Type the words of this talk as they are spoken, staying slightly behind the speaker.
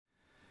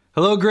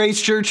Hello, Grace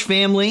Church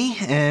family,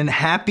 and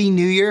Happy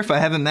New Year. If I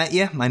haven't met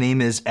you, my name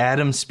is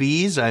Adam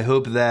Spees. I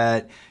hope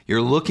that you're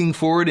looking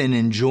forward and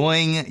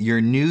enjoying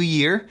your new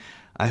year.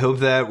 I hope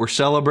that we're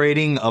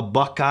celebrating a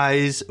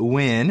Buckeyes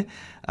win.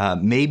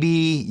 Maybe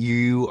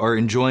you are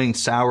enjoying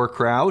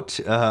sauerkraut.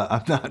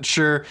 I'm not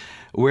sure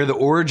where the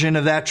origin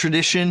of that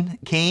tradition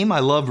came.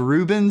 I love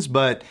Reuben's,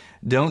 but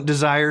don't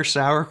desire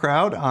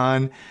sauerkraut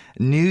on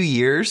New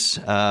Year's.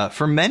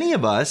 For many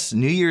of us,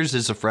 New Year's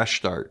is a fresh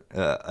start,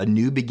 a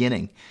new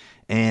beginning.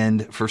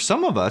 And for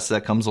some of us,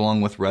 that comes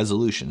along with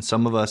resolutions.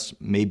 Some of us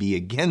may be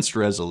against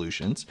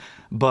resolutions,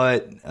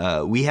 but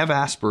we have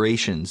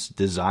aspirations,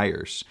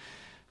 desires.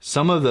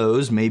 Some of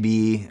those may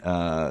be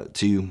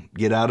to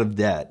get out of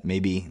debt,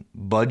 maybe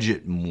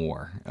budget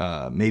more.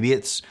 Maybe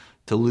it's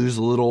to lose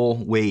a little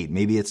weight.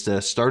 Maybe it's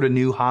to start a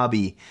new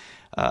hobby.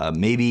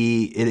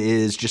 Maybe it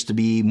is just to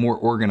be more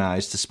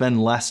organized, to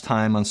spend less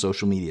time on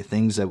social media,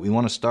 things that we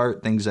want to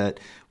start, things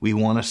that we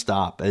want to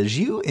stop. As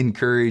you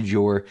encourage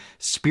your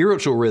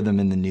spiritual rhythm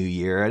in the new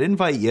year, I'd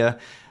invite you,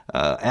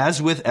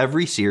 as with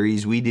every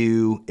series, we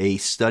do a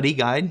study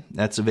guide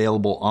that's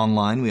available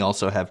online. We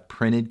also have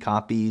printed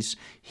copies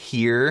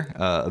here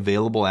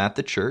available at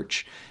the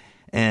church.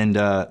 And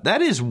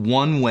that is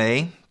one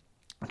way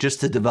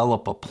just to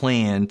develop a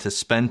plan to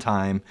spend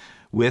time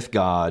with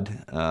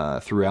God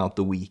throughout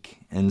the week.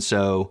 And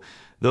so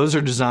those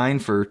are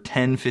designed for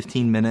 10,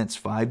 15 minutes,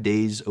 5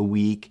 days a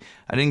week.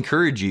 I'd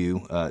encourage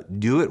you,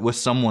 do it with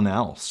someone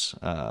else.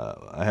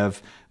 I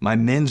have my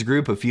men's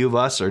group. A few of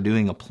us are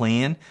doing a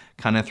plan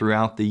kind of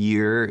throughout the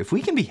year. If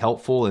we can be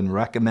helpful in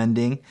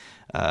recommending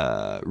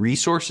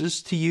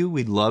resources to you,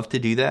 we'd love to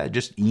do that.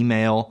 Just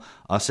email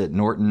us at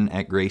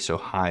Norton@Grace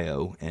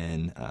Ohio,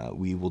 and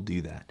we will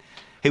do that.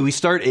 Hey, we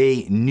start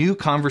a new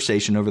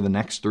conversation over the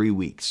next 3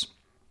 weeks.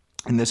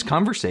 And this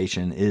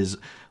conversation is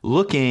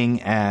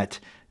looking at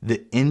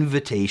the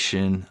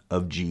invitation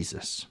of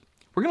Jesus.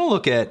 We're going to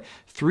look at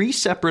 3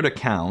 separate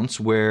accounts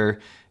where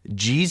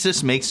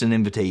Jesus makes an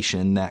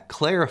invitation that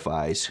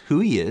clarifies who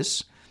he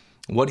is,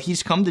 what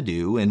he's come to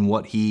do, and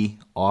what he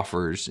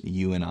offers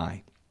you and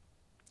I.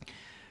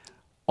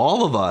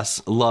 All of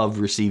us love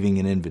receiving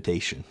an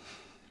invitation,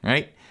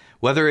 right?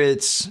 Whether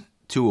it's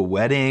to a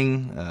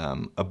wedding,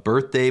 a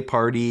birthday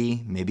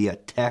party, maybe a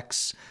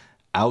text,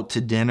 out to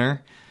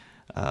dinner.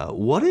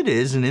 What it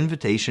is, an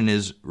invitation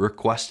is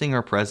requesting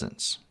our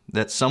presence,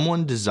 that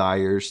someone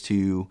desires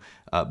to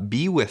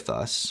be with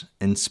us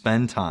and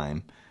spend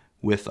time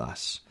with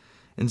us.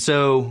 And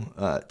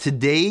so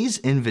today's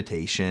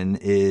invitation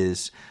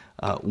is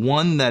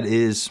one that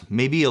is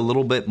maybe a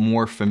little bit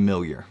more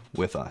familiar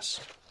with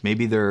us.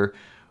 Maybe there are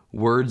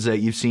words that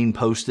you've seen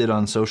posted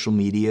on social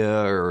media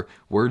or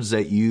words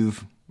that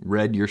you've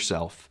read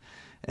yourself.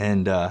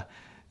 And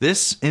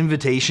this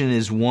invitation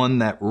is one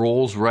that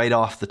rolls right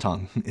off the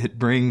tongue. It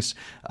brings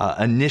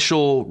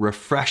initial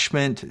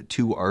refreshment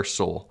to our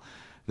soul.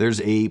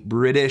 There's a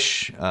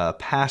British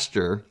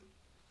pastor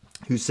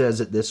who says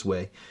it this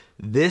way: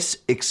 "This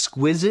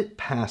exquisite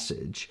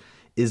passage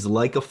is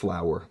like a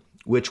flower,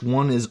 which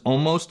one is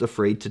almost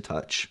afraid to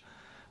touch,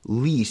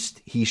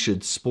 lest he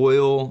should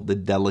spoil the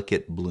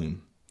delicate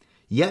bloom.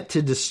 Yet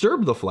to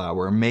disturb the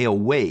flower may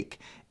awake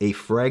a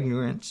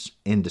fragrance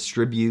and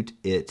distribute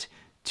it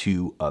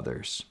to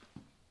others."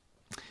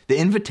 The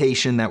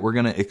invitation that we're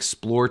going to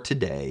explore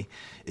today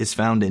is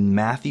found in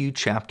Matthew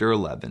chapter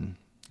 11,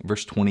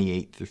 verse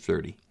 28 through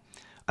 30.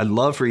 I'd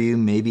love for you,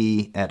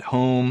 maybe at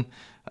home,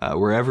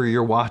 wherever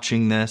you're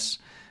watching this,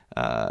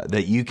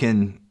 that you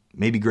can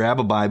maybe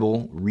grab a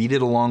Bible, read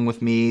it along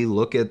with me,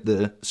 look at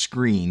the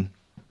screen.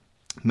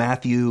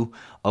 Matthew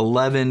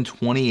 11,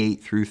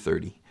 28 through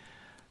 30.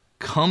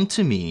 "Come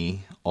to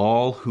me,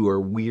 all who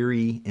are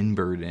weary and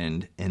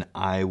burdened, and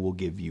I will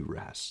give you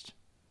rest.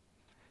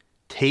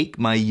 Take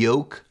my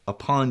yoke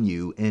upon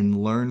you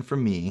and learn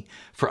from me,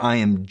 for I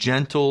am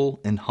gentle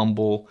and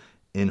humble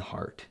in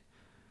heart,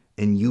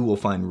 and you will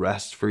find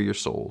rest for your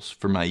souls.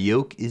 For my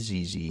yoke is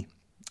easy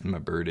and my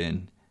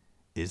burden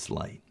is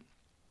light."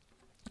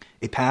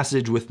 A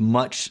passage with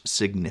much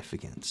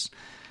significance.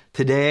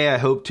 Today, I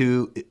hope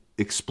to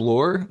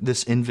explore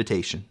this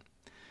invitation,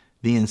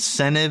 the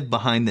incentive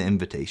behind the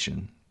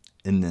invitation,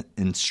 and the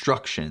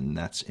instruction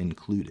that's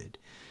included.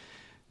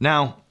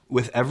 Now,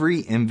 with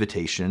every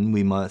invitation,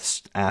 we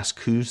must ask,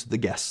 who's the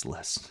guest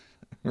list,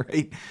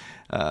 right?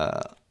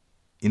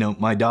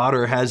 My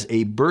daughter has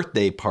a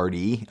birthday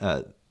party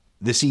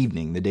this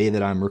evening, the day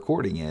that I'm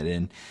recording it.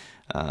 And,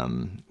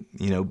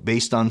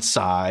 based on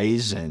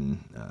size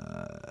and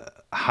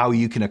how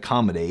you can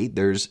accommodate,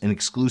 there's an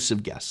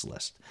exclusive guest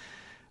list.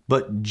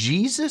 But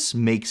Jesus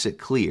makes it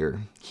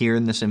clear here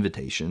in this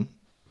invitation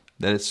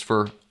that it's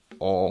for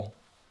all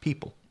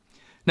people.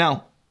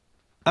 Now,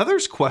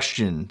 others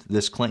questioned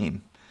this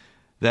claim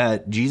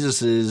that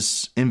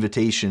Jesus'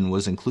 invitation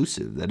was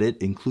inclusive, that it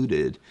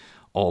included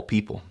all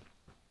people.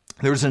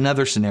 There was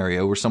another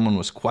scenario where someone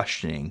was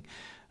questioning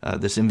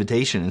this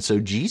invitation. And so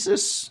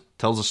Jesus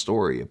tells a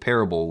story, a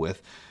parable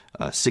with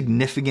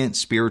significant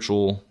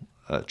spiritual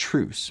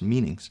truths,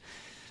 meanings.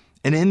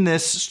 And in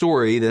this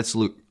story that's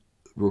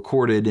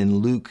recorded in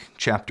Luke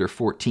chapter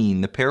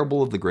 14, the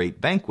parable of the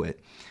great banquet.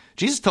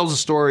 Jesus tells a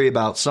story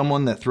about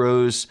someone that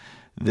throws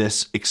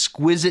this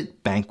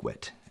exquisite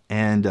banquet,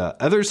 and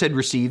others had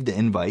received the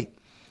invite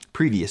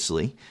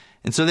previously,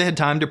 and so they had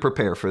time to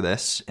prepare for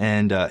this,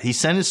 and he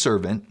sent his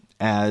servant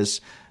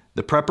as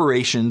the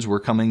preparations were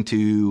coming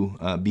to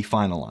be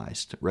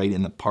finalized, right?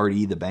 In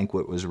the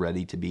banquet was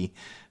ready to be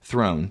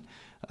thrown,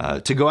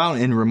 to go out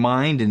and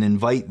remind and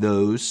invite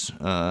those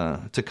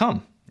to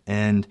come.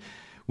 And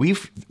we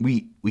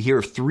hear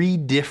of 3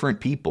 different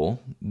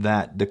people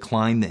that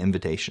declined the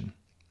invitation.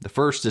 The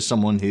first is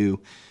someone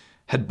who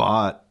had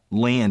bought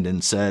land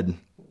and said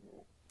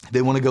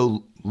they want to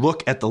go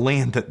look at the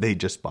land that they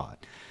just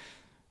bought,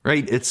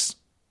 right? It's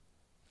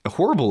a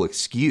horrible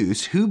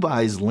excuse. Who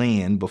buys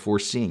land before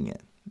seeing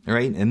it,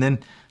 right? And then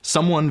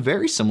someone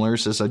very similar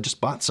says, I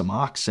just bought some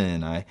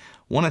oxen. I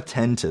want to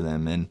tend to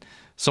them. And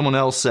someone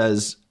else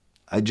says,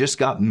 I just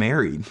got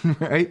married,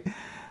 right?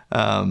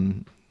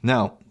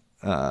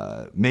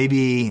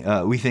 Maybe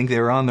we think they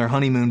were on their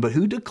honeymoon, but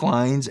who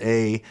declines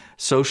a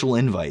social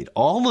invite?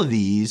 All of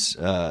these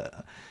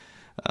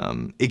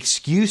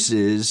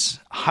excuses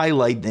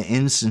highlight the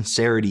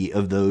insincerity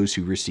of those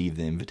who receive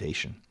the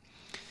invitation.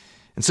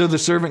 And so the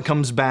servant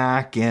comes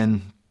back,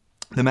 and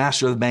the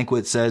master of the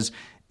banquet says,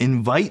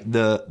 invite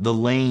the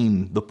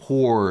lame, the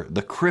poor,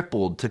 the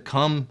crippled to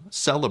come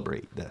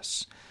celebrate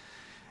this.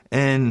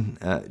 And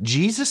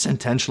Jesus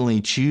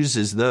intentionally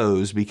chooses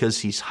those because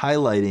he's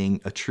highlighting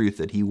a truth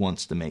that he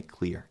wants to make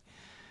clear,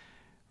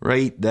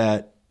 right?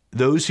 That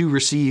those who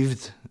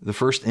received the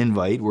first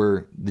invite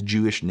were the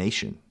Jewish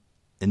nation,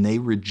 and they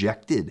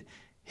rejected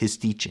his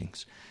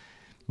teachings.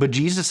 But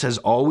Jesus has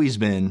always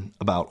been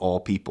about all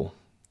people,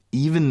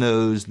 even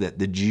those that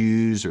the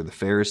Jews or the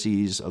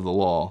Pharisees of the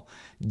law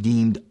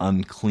deemed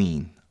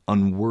unclean,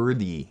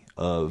 unworthy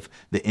of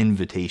the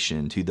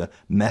invitation to the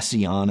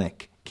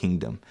messianic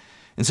kingdom.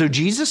 And so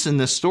Jesus in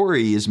this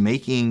story is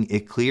making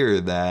it clear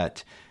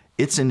that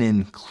it's an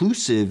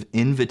inclusive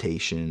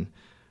invitation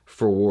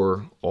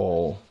for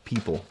all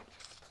people.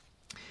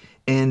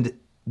 And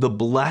the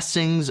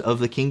blessings of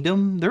the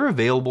kingdom, they're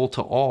available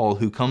to all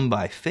who come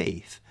by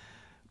faith.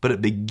 But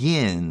it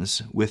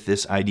begins with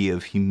this idea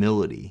of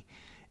humility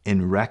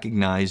in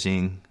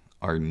recognizing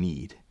our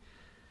need,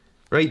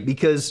 right?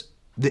 Because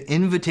the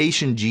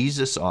invitation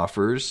Jesus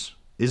offers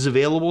is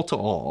available to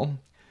all,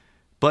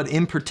 but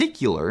in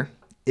particular,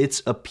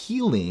 it's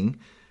appealing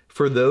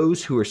for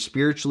those who are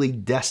spiritually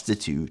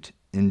destitute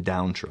and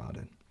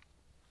downtrodden.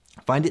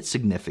 I find it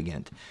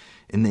significant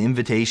in the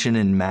invitation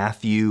in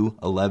Matthew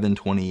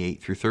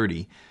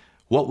 11:28-30,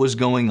 what was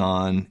going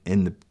on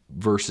in the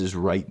verses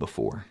right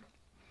before.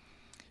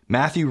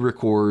 Matthew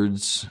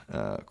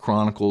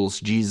chronicles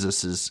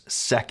Jesus'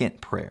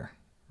 second prayer,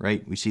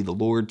 right? We see the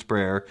Lord's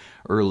Prayer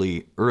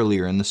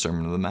earlier in the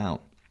Sermon on the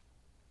Mount.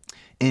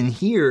 And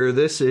here,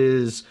 this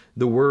is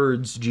the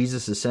words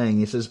Jesus is saying.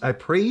 He says, I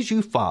praise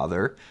you,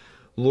 Father,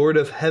 Lord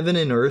of heaven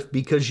and earth,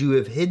 because you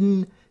have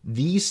hidden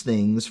these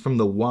things from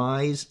the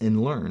wise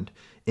and learned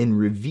and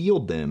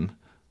revealed them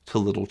to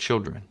little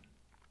children.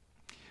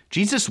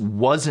 Jesus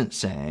wasn't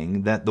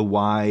saying that the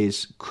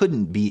wise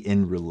couldn't be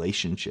in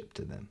relationship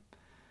to them,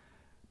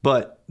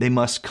 but they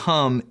must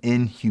come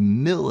in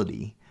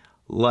humility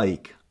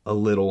like a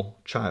little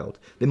child.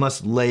 They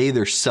must lay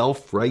their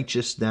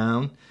self-righteousness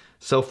down,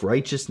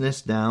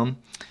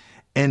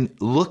 and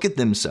look at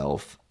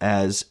themselves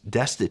as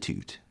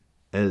destitute,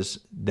 as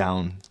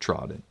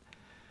downtrodden.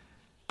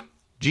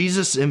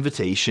 Jesus'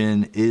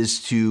 invitation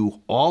is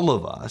to all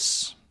of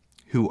us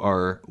who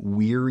are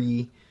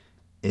weary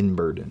and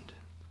burdened.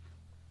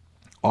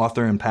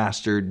 Author and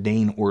pastor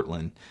Dane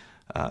Ortlund,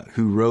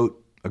 who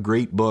wrote a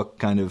great book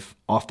kind of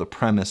off the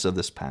premise of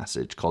this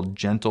passage called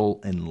Gentle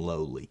and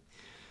Lowly,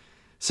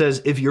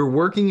 says, if you're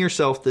working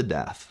yourself to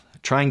death,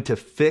 trying to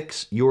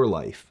fix your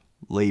life,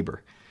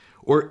 labor,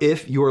 or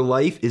if your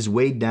life is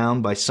weighed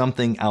down by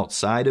something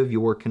outside of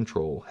your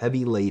control,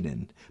 heavy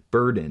laden,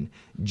 burden,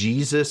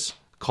 Jesus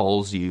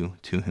calls you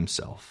to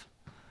himself.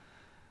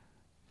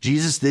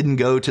 Jesus didn't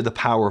go to the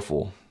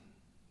powerful,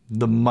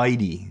 the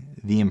mighty,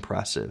 the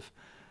impressive,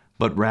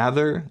 but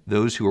rather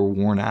those who are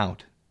worn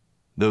out,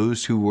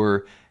 those who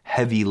were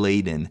heavy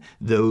laden,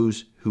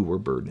 those who were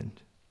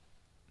burdened.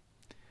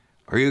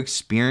 Are you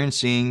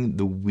experiencing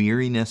the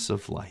weariness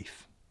of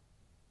life?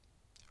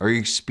 Are you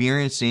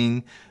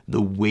experiencing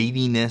the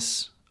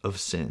weightiness of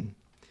sin?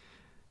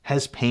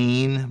 Has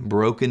pain,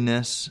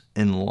 brokenness,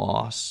 and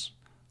loss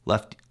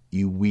left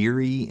you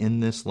weary in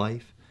this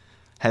life?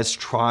 Has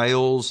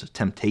trials,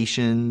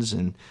 temptations,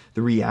 and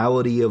the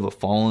reality of a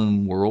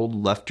fallen world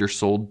left your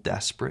soul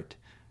desperate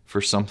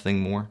for something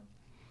more?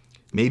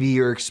 Maybe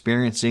you're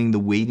experiencing the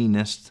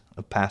weightiness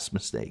of past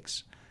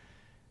mistakes.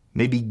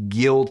 Maybe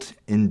guilt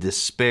and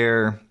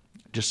despair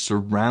just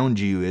surround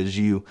you as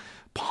you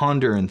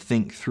ponder and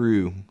think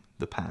through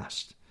the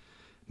past.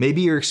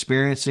 Maybe you're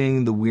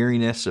experiencing the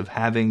weariness of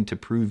having to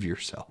prove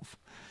yourself,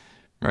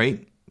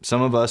 right?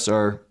 Some of us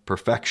are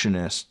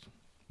perfectionists,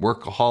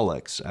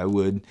 workaholics. I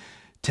would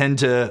tend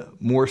to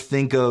more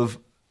think of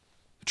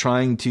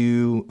trying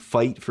to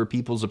fight for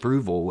people's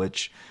approval,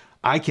 which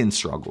I can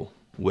struggle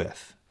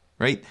with,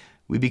 right?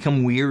 We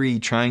become weary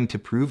trying to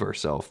prove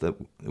ourselves that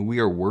we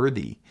are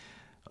worthy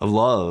of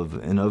love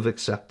and of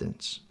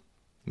acceptance.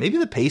 Maybe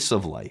the pace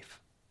of life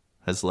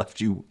has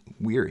left you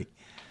weary.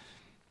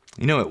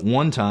 You know, at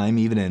one time,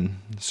 even in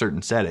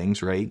certain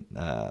settings, right,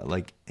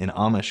 like in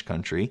Amish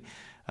country,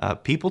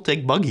 people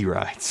take buggy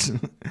rides.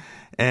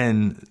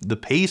 And the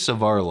pace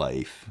of our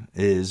life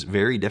is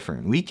very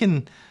different. We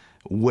can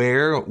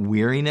wear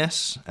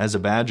weariness as a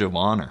badge of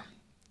honor,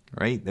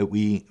 right? That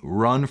we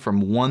run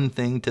from one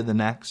thing to the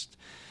next,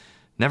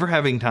 never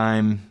having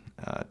time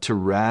to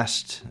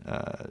rest,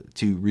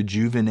 to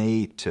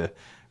rejuvenate, to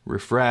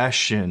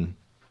refresh. And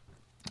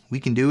we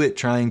can do it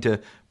trying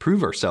to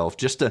prove ourselves,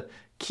 just to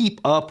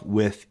keep up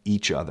with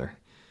each other.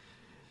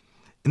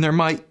 And there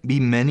might be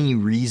many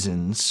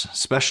reasons,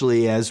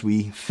 especially as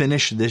we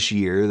finish this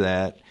year,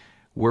 that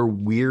we're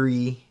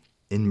weary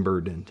and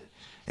burdened.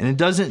 And it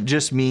doesn't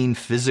just mean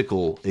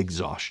physical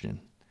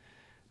exhaustion,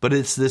 but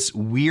it's this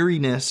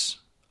weariness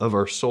of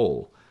our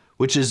soul,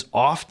 which is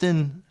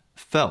often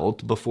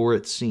felt before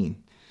it's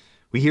seen.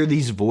 We hear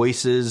these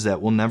voices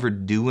that will never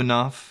do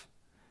enough,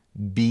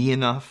 be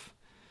enough.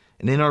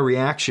 And in our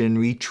reaction,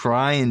 we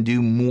try and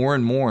do more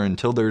and more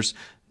until there's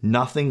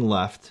nothing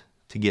left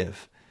to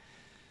give.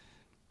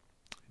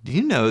 Do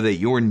you know that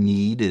your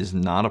need is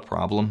not a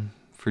problem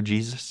for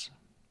Jesus?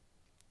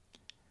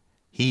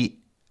 He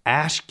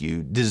asks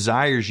you,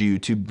 desires you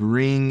to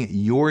bring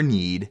your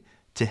need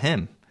to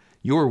Him.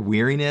 Your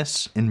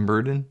weariness and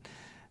burden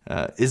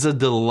is a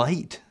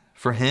delight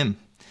for Him.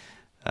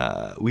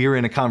 We were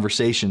in a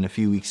conversation a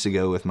few weeks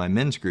ago with my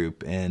men's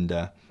group,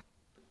 and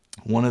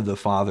one of the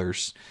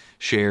fathers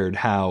shared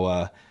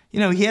how,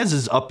 he has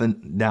his up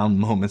and down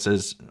moments,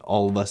 as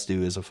all of us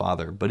do as a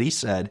father. But he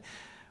said,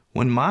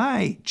 when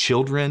my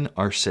children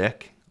are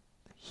sick,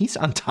 he's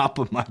on top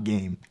of my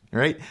game,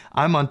 right?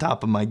 I'm on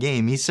top of my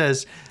game. He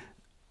says,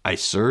 I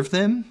serve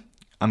them.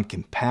 I'm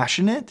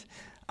compassionate.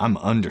 I'm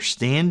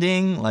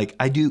understanding. Like,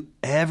 I do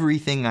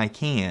everything I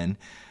can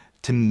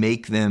to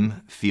make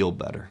them feel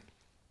better.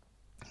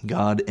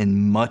 God,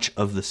 in much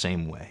of the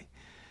same way.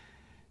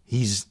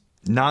 He's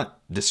not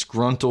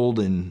disgruntled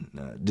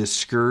and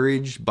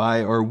discouraged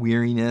by our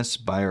weariness,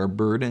 by our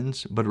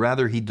burdens, but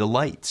rather He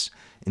delights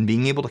in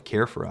being able to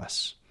care for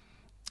us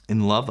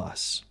and love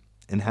us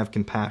and have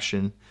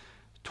compassion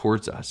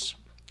towards us.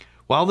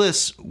 While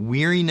this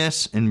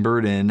weariness and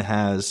burden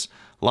has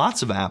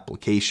lots of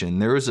application,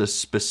 there is a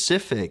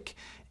specific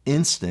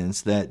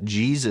instance that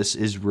Jesus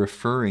is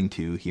referring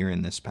to here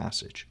in this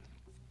passage.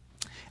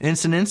 And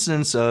it's an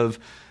instance of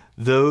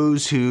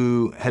those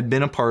who had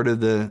been a part of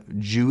the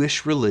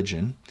Jewish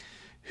religion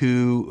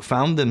who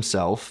found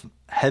themselves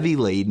heavy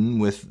laden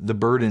with the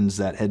burdens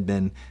that had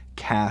been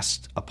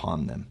cast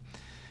upon them.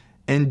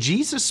 And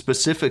Jesus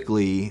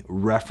specifically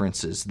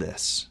references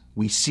this.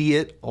 We see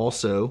it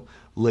also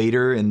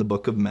later in the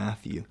book of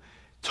Matthew,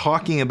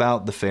 talking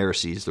about the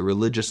Pharisees, the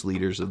religious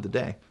leaders of the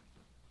day.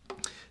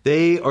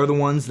 They are the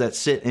ones that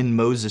sit in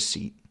Moses'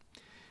 seat,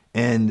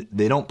 and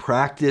they don't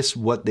practice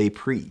what they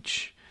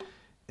preach.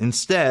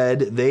 Instead,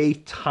 they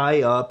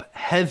tie up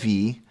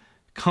heavy,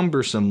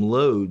 cumbersome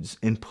loads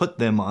and put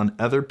them on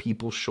other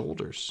people's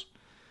shoulders.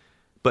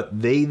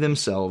 But they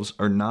themselves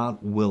are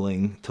not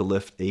willing to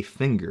lift a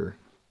finger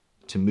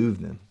to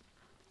move them.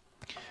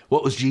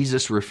 What was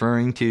Jesus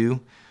referring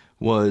to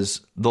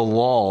was the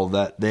law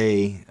that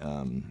they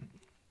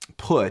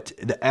put,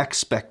 the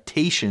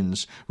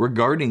expectations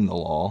regarding the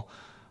law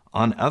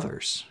on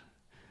others.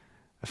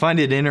 I find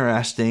it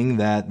interesting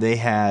that they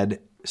had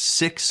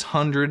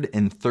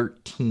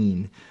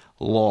 613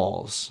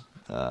 laws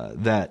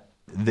that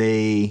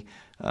they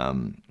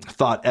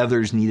thought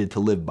others needed to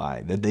live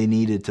by, that they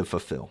needed to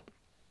fulfill.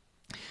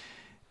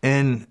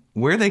 And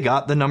where they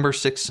got the number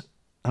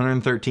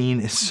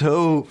 613 is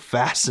so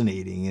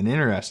fascinating and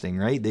interesting,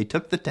 right? They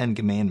took the 10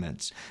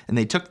 Commandments and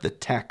they took the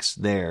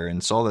text there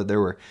and saw that there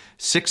were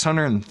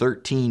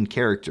 613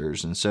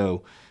 characters. And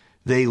so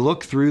they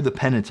looked through the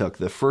Pentateuch,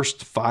 the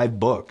first 5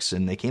 books,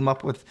 and they came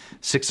up with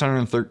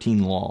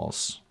 613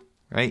 laws,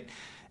 right?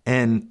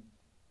 And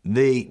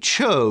they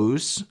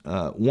chose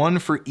one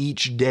for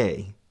each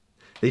day.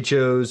 They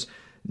chose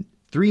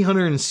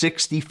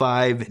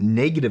 365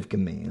 negative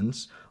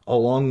commands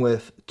along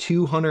with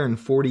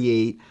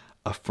 248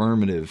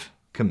 affirmative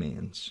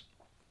commands.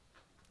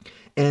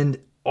 And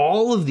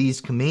all of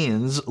these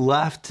commands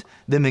left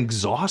them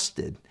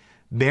exhausted,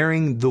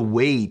 bearing the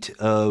weight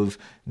of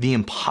the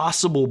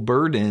impossible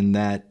burden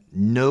that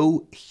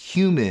no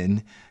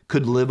human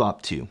could live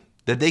up to,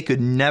 that they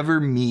could never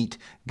meet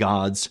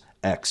God's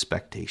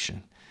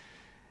expectation.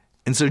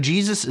 And so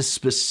Jesus is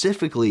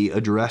specifically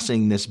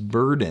addressing this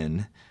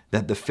burden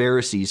that the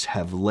Pharisees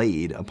have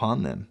laid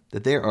upon them,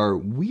 that they are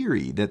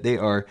weary, that they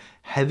are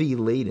heavy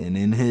laden,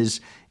 and his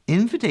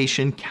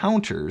invitation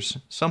counters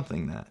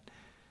something that.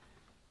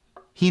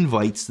 He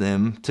invites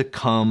them to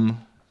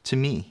come to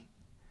me.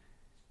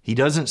 He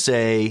doesn't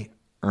say,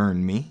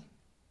 earn me.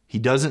 He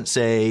doesn't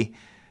say,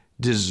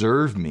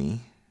 deserve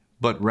me,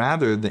 but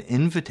rather the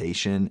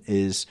invitation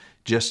is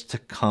just to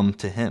come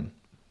to him.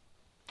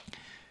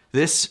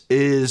 This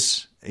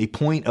is a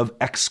point of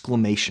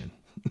exclamation.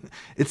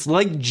 It's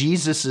like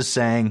Jesus is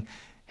saying,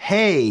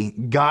 hey,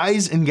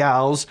 guys and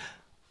gals,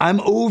 I'm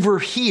over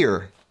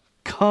here.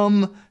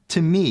 Come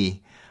to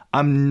me.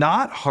 I'm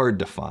not hard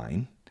to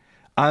find.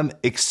 I'm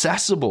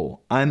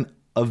accessible. I'm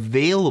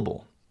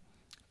available.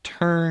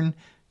 Turn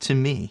to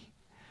me.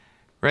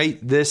 Right?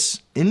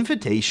 This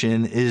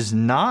invitation is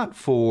not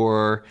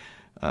for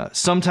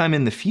sometime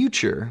in the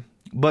future,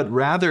 but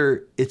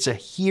rather it's a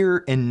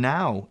here and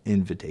now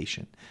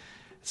invitation.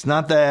 It's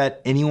not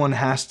that anyone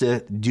has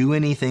to do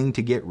anything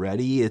to get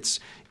ready. It's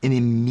an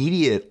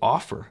immediate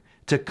offer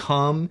to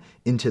come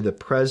into the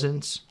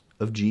presence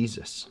of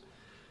Jesus.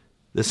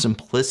 The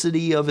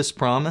simplicity of his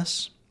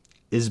promise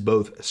is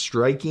both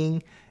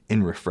striking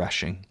and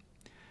refreshing.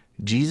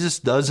 Jesus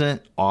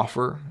doesn't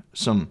offer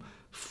some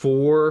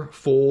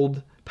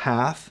fourfold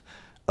path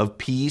of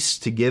peace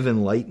to give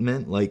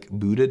enlightenment like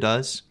Buddha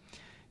does.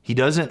 He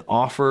doesn't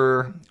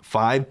offer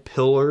 5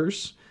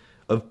 pillars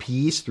of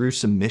peace through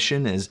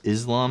submission as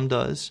Islam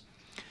does.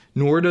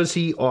 Nor does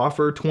he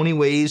offer 20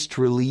 ways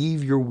to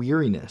relieve your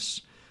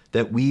weariness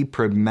that we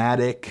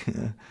pragmatic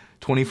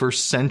 21st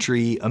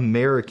century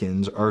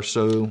Americans are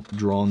so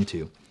drawn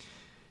to.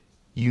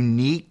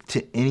 Unique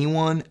to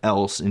anyone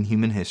else in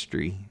human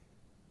history,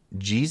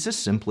 Jesus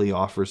simply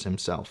offers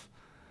himself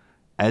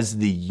as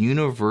the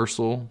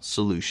universal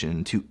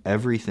solution to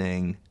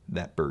everything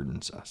that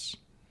burdens us.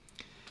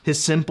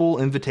 His simple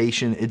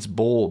invitation, it's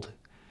bold,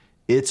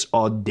 it's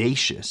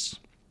audacious,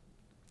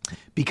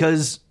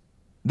 because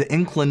the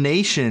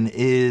inclination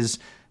is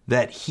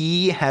that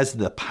he has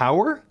the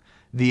power,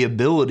 the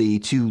ability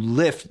to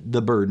lift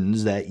the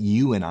burdens that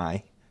you and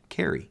I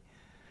carry.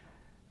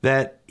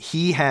 That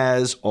he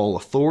has all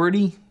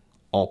authority,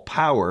 all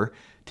power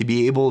to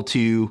be able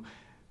to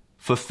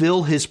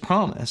fulfill his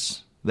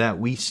promise that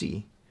we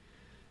see.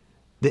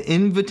 The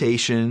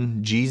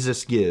invitation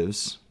Jesus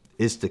gives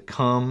is to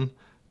come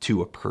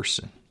to a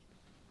person.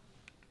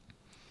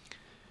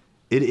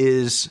 It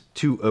is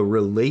to a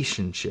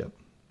relationship,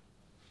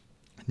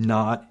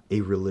 not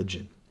a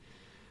religion.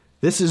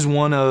 This is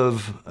one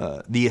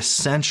of the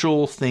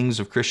essential things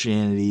of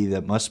Christianity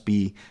that must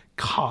be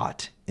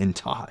caught and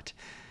taught.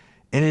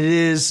 And it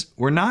is,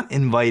 we're not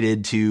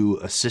invited to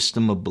a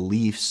system of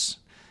beliefs,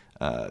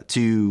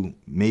 to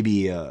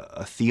maybe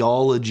a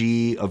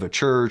theology of a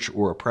church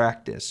or a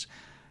practice,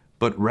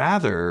 but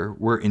rather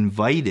we're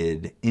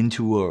invited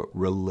into a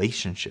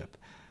relationship.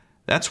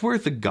 That's where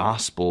the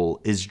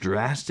gospel is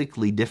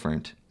drastically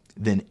different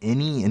than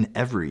any and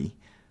every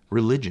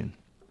religion.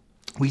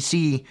 We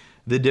see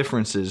the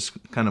differences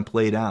kind of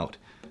played out.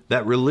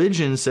 That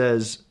religion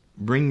says,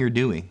 bring your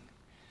doing.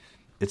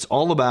 It's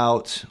all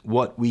about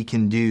what we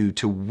can do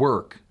to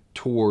work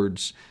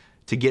towards,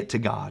 to get to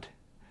God.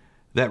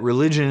 That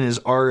religion is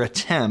our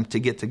attempt to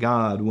get to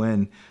God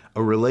when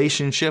a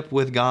relationship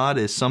with God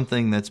is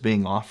something that's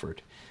being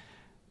offered.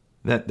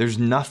 That there's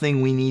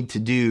nothing we need to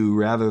do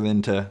rather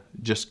than to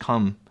just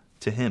come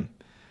to him.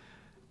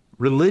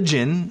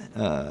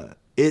 Religion,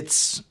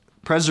 it's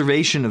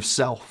preservation of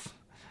self.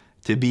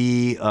 To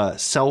be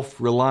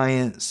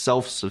self-reliant,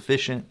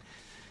 self-sufficient.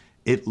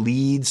 It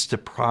leads to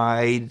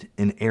pride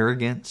and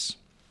arrogance.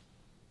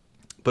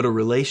 But a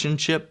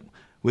relationship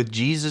with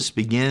Jesus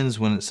begins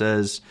when it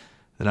says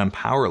that I'm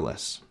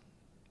powerless,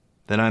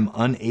 that I'm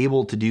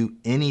unable to do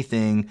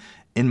anything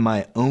in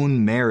my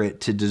own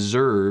merit to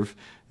deserve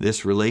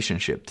this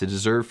relationship, to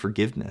deserve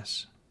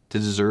forgiveness, to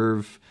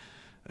deserve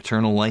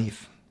eternal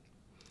life.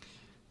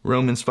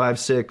 Romans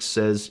 5:6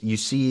 says, you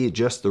see, at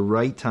just the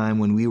right time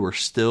when we were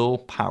still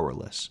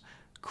powerless,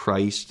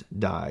 Christ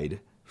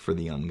died for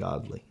the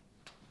ungodly.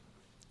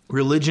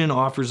 Religion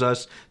offers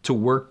us to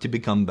work to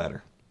become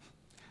better,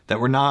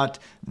 that we're not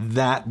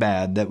that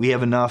bad, that we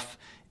have enough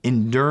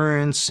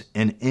endurance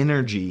and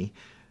energy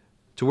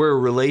to where a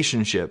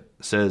relationship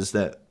says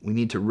that we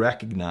need to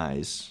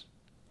recognize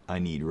I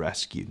need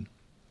rescued.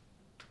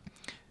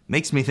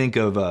 Makes me think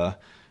of a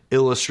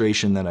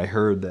illustration that I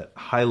heard that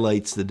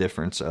highlights the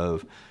difference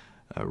of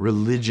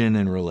religion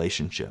and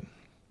relationship.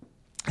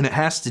 And it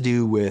has to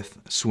do with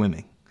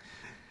swimming.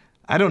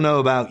 I don't know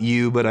about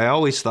you, but I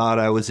always thought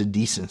I was a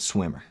decent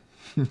swimmer,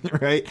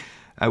 right?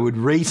 I would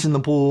race in the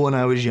pool when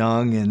I was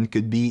young and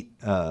could beat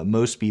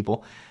most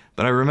people.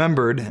 But I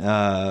remembered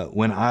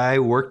when I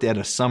worked at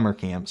a summer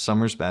camp,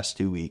 Summer's Best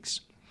 2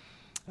 weeks,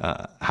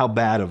 how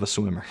bad of a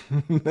swimmer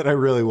that I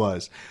really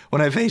was.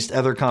 When I faced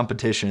other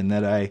competition,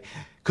 that I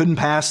couldn't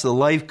pass the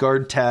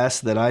lifeguard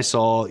test, that I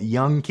saw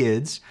young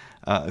kids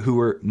who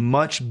were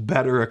much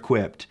better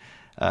equipped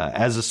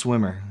as a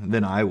swimmer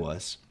than I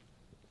was.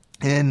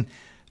 And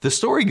the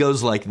story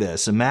goes like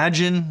this.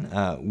 Imagine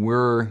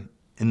we're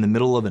in the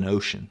middle of an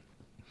ocean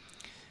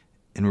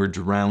and we're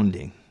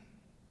drowning.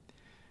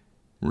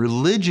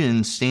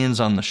 Religion stands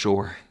on the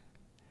shore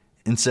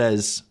and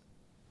says,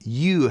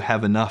 you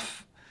have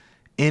enough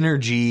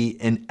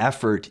energy and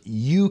effort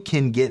you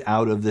can get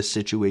out of this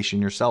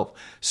situation yourself.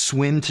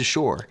 Swim to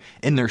shore.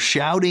 And they're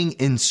shouting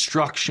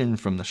instruction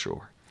from the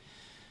shore.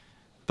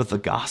 But the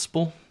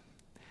gospel,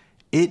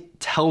 it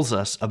tells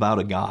us about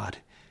a God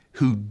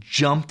who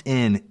jumped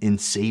in and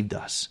saved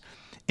us.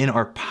 In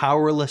our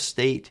powerless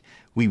state,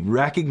 we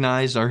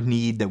recognize our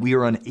need, that we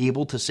are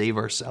unable to save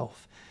ourselves.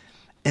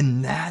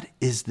 And that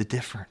is the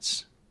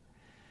difference.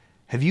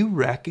 Have you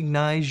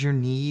recognized your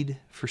need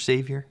for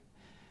Savior?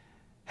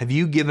 Have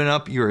you given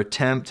up your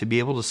attempt to be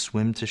able to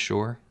swim to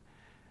shore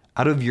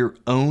out of your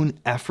own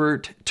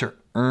effort to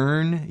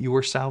earn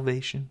your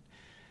salvation?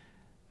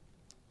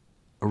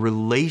 A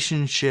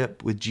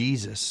relationship with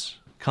Jesus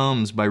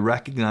comes by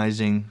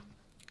recognizing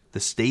the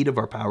state of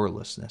our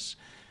powerlessness,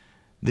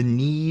 the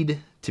need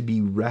to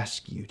be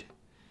rescued.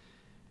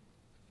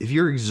 If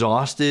you're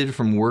exhausted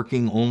from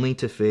working only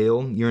to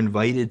fail, you're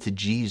invited to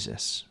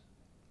Jesus.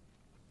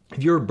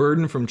 If you're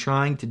burdened from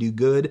trying to do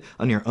good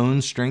on your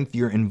own strength,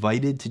 you're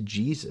invited to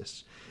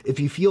Jesus.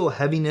 If you feel a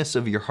heaviness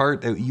of your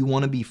heart that you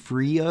want to be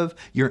free of,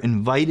 you're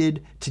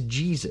invited to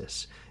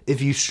Jesus. If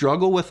you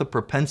struggle with a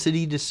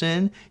propensity to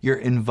sin, you're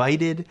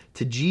invited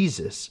to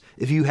Jesus.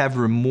 If you have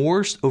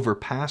remorse over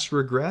past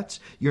regrets,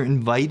 you're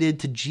invited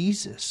to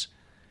Jesus.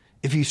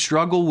 If you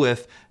struggle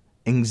with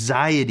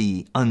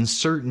anxiety,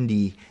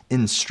 uncertainty,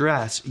 and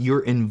stress,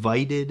 you're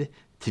invited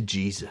to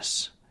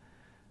Jesus.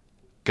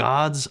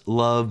 God's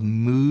love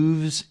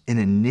moves and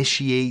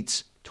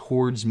initiates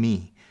towards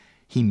me.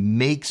 He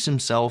makes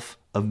himself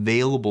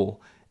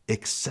available,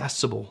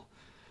 accessible.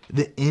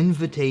 The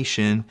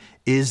invitation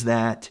is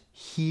that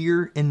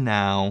here and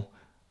now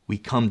we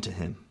come to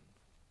him.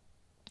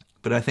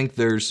 But I think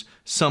there's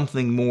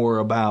something more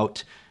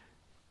about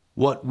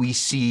what we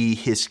see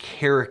his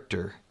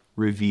character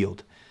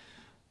revealed.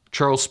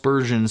 Charles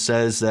Spurgeon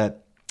says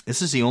that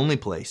this is the only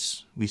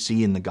place we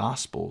see in the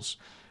Gospels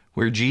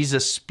where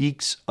Jesus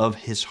speaks of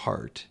his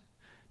heart.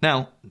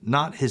 Now,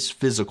 not his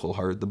physical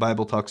heart. The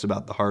Bible talks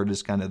about the heart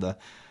as kind of the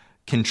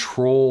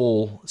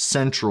control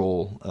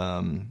central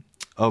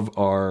of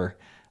our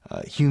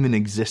human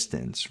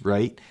existence,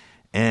 right?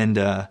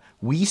 And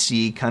we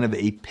see kind of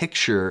a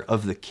picture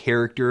of the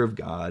character of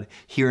God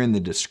here in the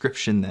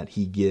description that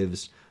he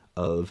gives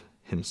of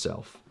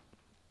himself.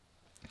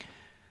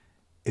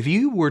 If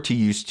you were to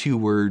use two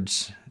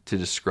words to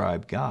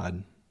describe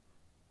God,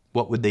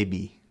 what would they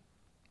be?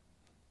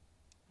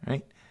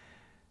 Right?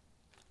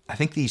 I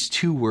think these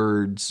two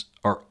words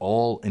are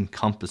all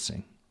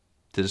encompassing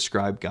to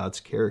describe God's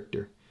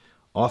character.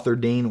 Author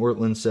Dane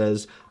Ortlund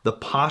says, the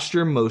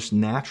posture most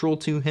natural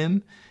to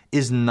him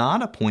is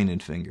not a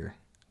pointed finger,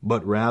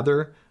 but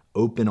rather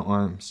open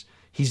arms.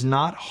 He's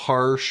not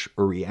harsh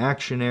or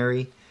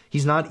reactionary.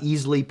 He's not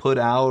easily put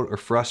out or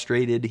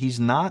frustrated. He's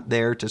not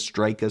there to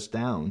strike us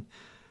down.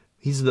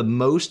 He's the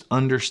most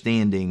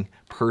understanding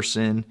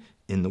person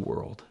in the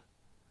world.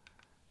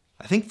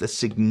 I think the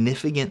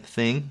significant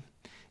thing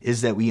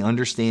is that we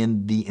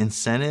understand the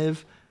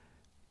incentive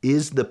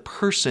is the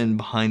person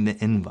behind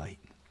the invite.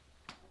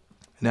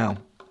 Now,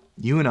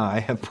 you and I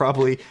have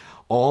probably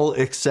all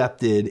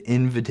accepted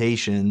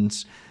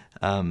invitations,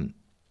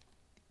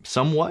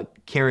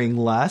 somewhat caring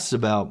less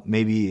about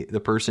maybe the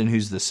person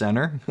who's the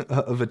center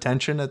of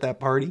attention at that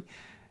party,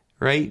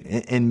 right?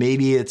 And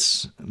maybe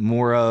it's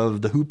more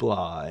of the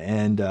hoopla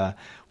and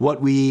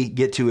what we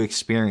get to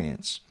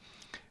experience.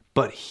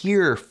 But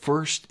here,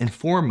 first and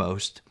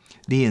foremost,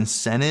 the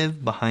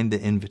incentive behind the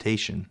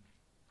invitation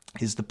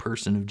is the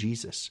person of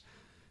Jesus,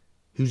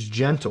 who's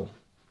gentle,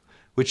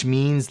 which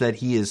means that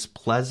he is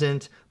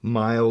pleasant,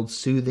 mild,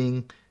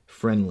 soothing,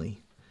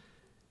 friendly.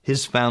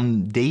 His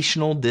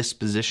foundational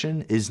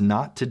disposition is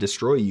not to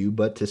destroy you,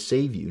 but to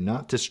save you,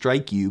 not to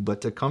strike you, but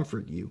to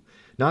comfort you,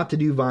 not to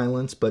do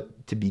violence,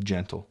 but to be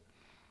gentle.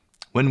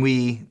 When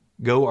we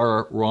go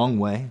our wrong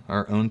way,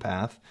 our own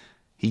path,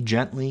 he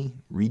gently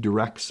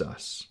redirects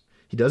us.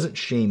 He doesn't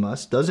shame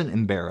us, doesn't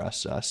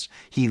embarrass us.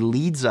 He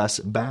leads us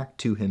back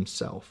to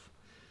himself.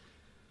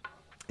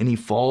 And he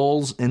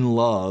falls in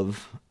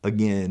love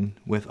again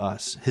with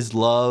us. His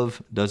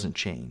love doesn't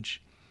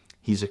change.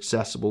 He's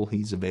accessible.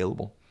 He's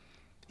available.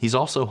 He's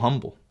also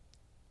humble.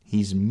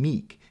 He's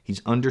meek.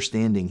 He's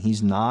understanding.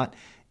 He's not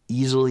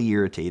easily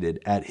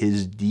irritated. At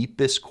his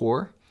deepest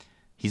core,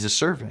 he's a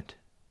servant,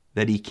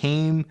 that he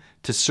came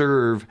to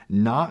serve,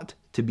 not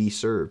to be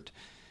served.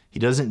 He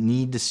doesn't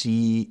need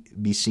to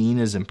be seen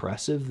as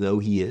impressive, though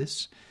he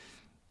is.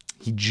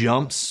 He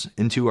jumps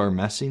into our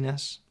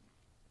messiness.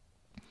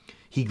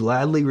 He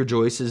gladly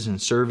rejoices in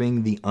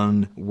serving the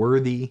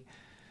unworthy,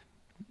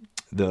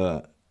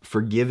 the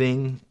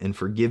forgiving, and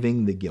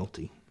forgiving the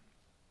guilty.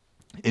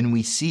 And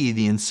we see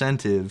the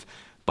incentive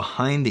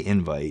behind the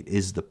invite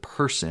is the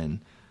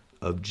person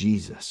of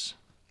Jesus.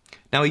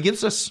 Now, he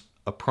gives us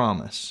a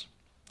promise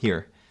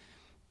here.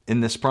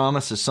 And this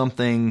promise is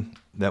something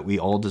that we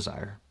all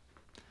desire,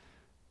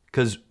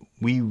 because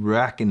we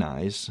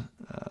recognize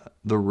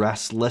the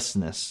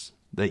restlessness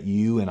that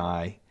you and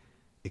I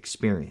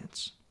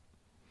experience.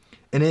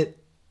 And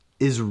it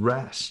is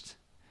rest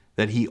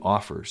that he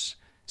offers,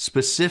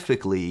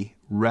 specifically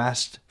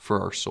rest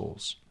for our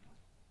souls.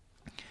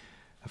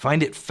 I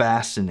find it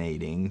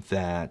fascinating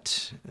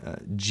that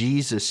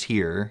Jesus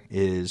here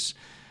is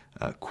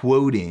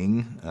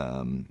alluding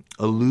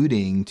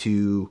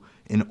to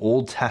an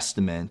Old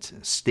Testament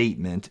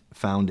statement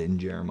found in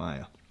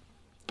Jeremiah.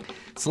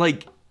 It's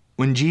like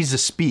when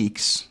Jesus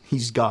speaks,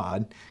 he's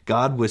God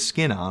with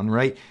skin on,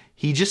 right?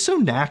 He just so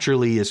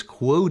naturally is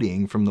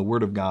quoting from the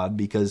Word of God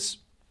because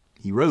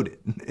he wrote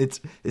it.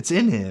 It's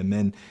in him.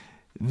 And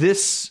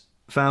this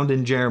found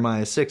in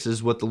Jeremiah 6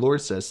 is what the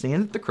Lord says: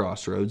 stand at the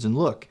crossroads and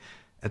look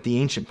at the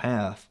ancient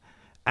path.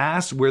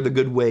 Ask where the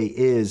good way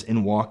is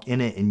and walk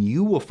in it, and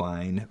you will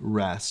find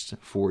rest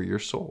for your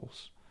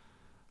souls.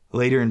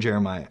 Later in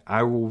Jeremiah,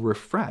 I will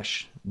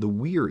refresh the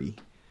weary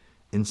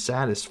and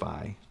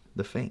satisfy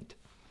the faint.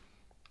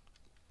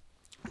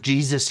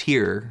 Jesus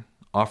here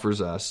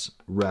offers us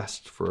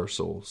rest for our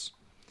souls.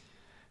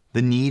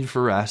 The need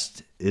for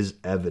rest is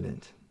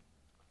evident.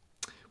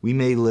 We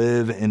may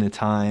live in a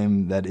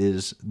time that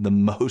is the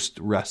most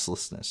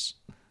restlessness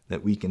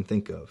that we can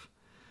think of,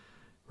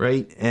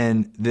 right?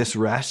 And this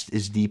rest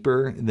is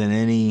deeper than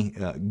any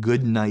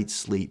good night's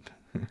sleep,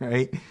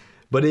 right?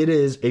 But it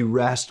is a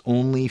rest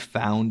only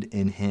found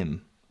in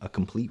Him, a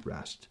complete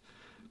rest.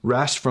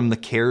 Rest from the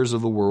cares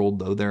of the world,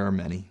 though there are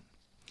many.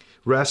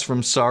 Rest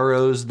from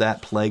sorrows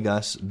that plague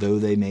us, though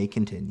they may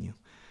continue.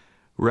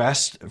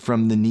 Rest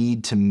from the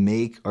need to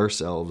make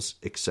ourselves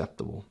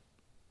acceptable.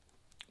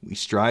 We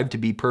strive to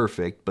be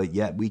perfect, but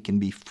yet we can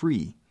be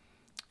free,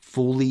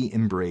 fully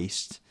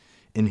embraced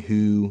in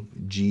who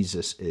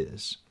Jesus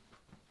is.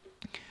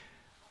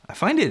 I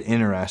find it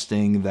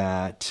interesting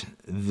that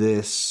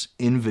this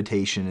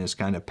invitation is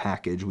kind of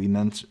packaged. We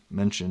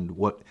mentioned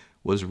what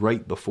was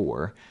right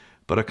before,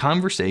 but a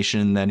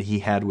conversation that he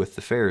had with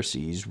the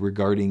Pharisees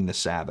regarding the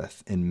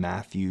Sabbath in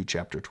Matthew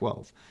chapter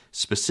 12,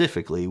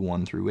 specifically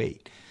 1 through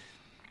 8.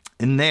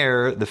 And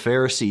there, the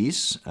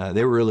Pharisees,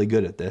 they were really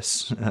good at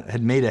this,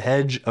 had made a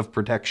hedge of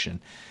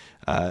protection.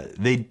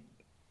 They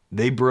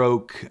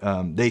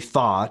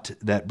thought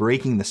that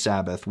breaking the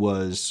Sabbath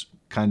was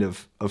kind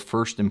of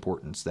first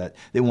importance, that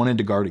they wanted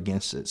to guard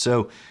against it.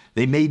 So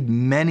they made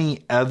many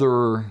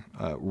other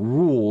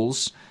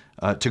rules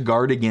to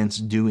guard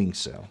against doing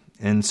so.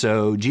 And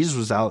so Jesus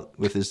was out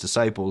with his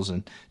disciples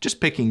and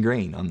just picking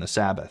grain on the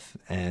Sabbath.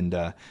 And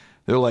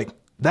they're like,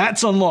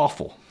 that's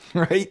unlawful,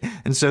 right?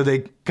 And so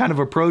they kind of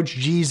approach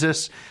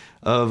Jesus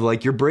of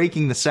like, you're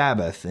breaking the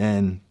Sabbath.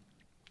 And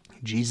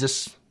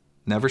Jesus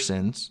never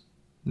sins,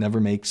 never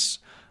makes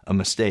a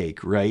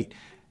mistake, right?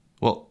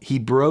 Well, he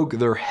broke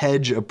their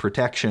hedge of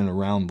protection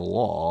around the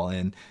law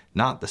and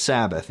not the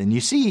Sabbath. And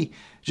you see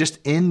just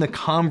in the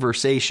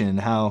conversation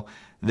how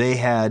they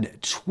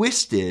had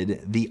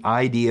twisted the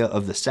idea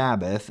of the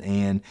Sabbath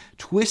and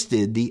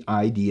twisted the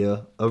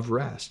idea of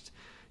rest.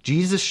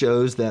 Jesus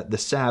shows that the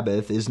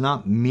Sabbath is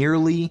not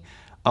merely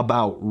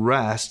about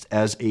rest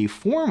as a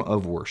form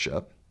of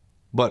worship,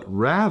 but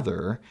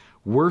rather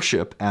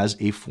worship as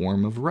a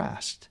form of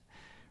rest,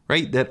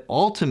 right? That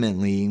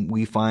ultimately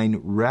we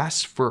find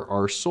rest for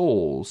our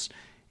souls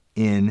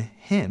in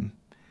Him.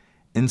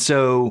 And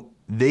so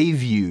they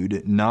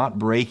viewed not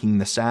breaking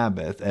the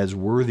Sabbath as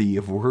worthy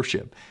of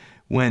worship,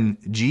 when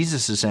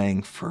Jesus is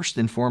saying, first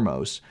and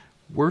foremost,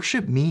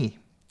 worship me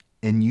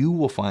and you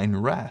will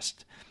find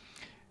rest.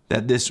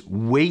 That this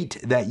weight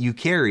that you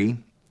carry,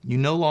 you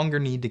no longer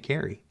need to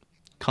carry.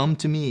 Come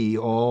to me,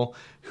 all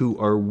who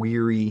are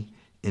weary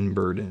and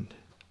burdened.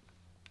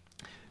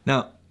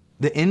 Now,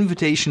 the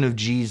invitation of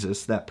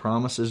Jesus that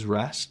promises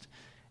rest,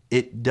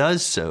 it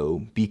does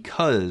so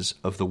because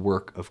of the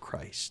work of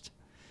Christ.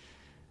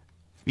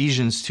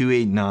 Ephesians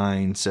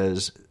 2:8-9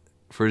 says,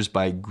 for it is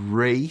by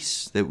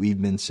grace that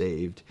we've been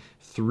saved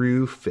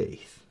through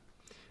faith.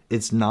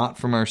 It's not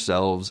from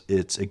ourselves,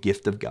 it's a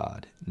gift of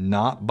God,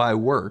 not by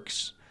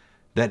works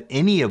that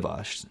any of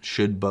us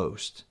should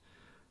boast,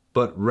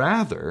 but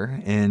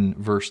rather, in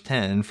verse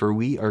 10, for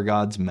we are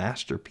God's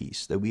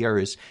masterpiece, that we are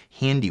His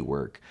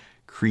handiwork,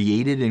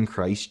 created in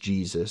Christ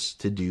Jesus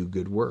to do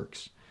good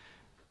works.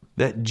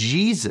 That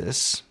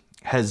Jesus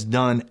has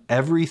done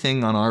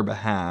everything on our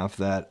behalf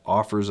that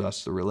offers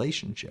us the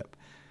relationship.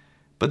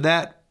 But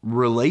that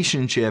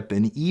relationship,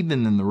 and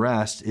even in the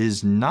rest,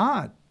 is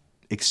not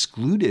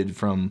excluded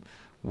from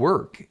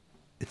work.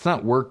 It's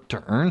not work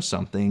to earn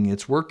something.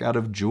 It's work out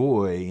of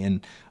joy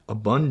and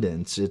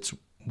abundance. It's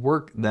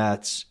work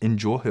that's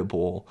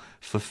enjoyable,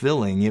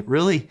 fulfilling. It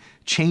really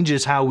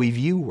changes how we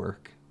view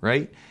work,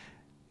 right?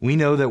 We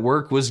know that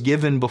work was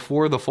given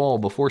before the fall,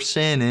 before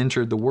sin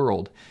entered the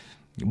world,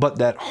 but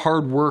that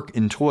hard work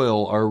and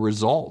toil are a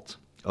result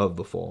of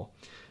the fall.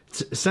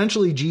 It's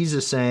essentially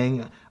Jesus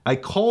saying, I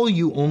call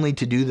you only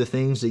to do the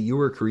things that you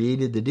were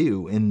created to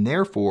do, and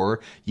therefore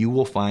you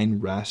will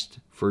find rest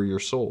for your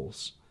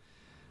souls.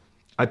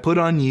 I put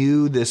on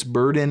you this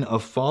burden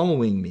of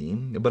following me,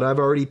 but I've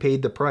already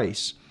paid the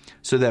price,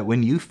 so that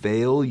when you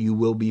fail, you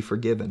will be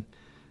forgiven.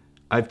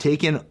 I've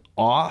taken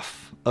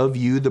off of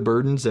you the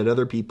burdens that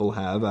other people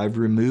have. I've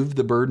removed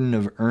the burden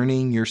of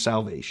earning your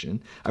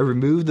salvation. I've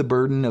removed the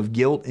burden of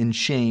guilt and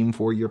shame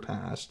for your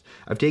past.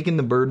 I've taken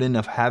the burden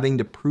of having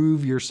to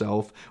prove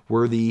yourself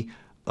worthy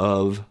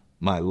of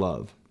my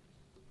love.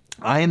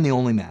 I am the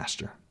only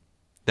master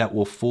that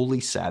will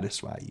fully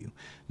satisfy you,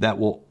 that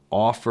will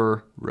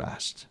offer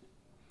rest.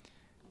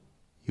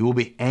 You will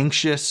be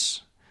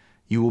anxious,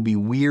 you will be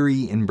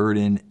weary and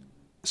burdened,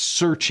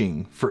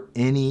 searching for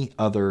any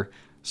other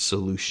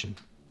solution.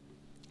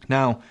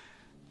 Now,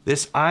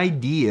 this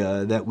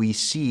idea that we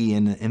see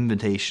in the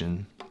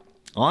invitation,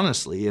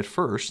 honestly, at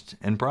first,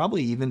 and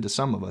probably even to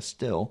some of us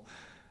still,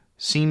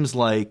 seems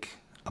like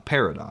a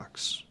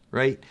paradox,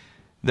 right?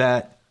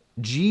 That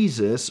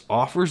Jesus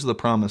offers the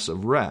promise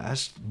of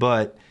rest,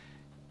 but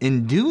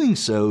in doing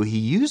so, he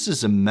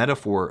uses a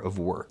metaphor of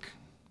work,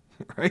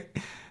 right?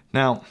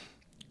 Now,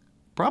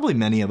 probably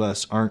many of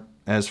us aren't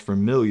as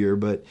familiar,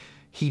 but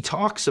he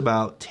talks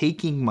about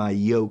taking my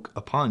yoke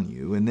upon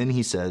you, and then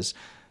he says,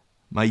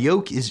 my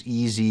yoke is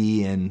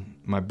easy and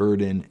my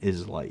burden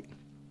is light.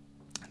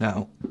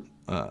 Now,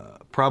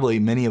 probably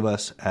many of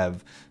us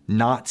have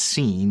not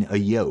seen a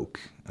yoke.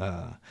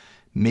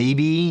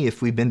 Maybe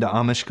if we've been to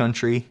Amish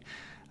country,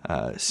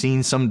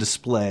 seen some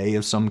display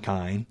of some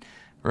kind,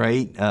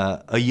 right?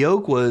 A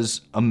yoke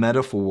was a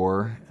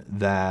metaphor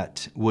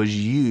that was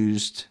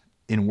used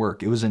in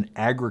work. It was an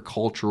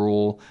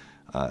agricultural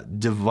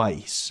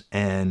device,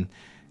 and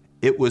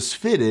it was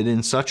fitted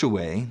in such a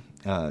way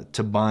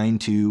to bind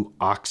two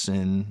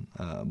oxen,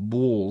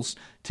 bulls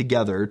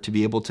together to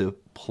be able to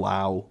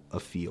plow a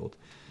field.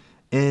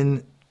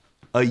 And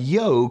a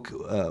yoke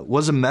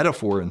was a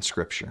metaphor in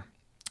Scripture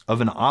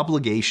of an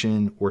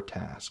obligation or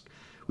task.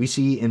 We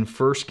see in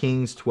 1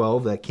 Kings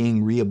 12 that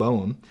King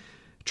Rehoboam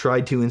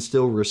tried to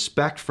instill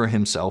respect for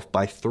himself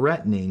by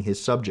threatening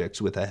his subjects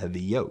with a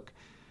heavy yoke.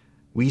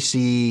 We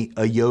see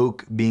a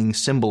yoke being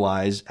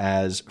symbolized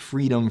as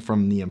freedom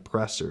from the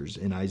oppressors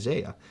in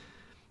Isaiah,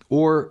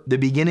 or the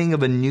beginning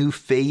of a new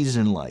phase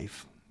in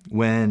life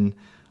when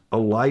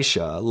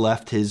Elisha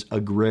left his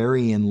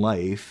agrarian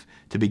life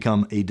to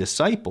become a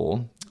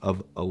disciple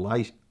of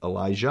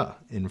Elijah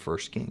in 1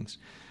 Kings.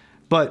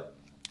 But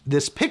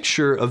this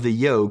picture of the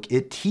yoke,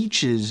 it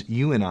teaches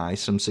you and I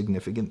some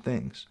significant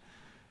things.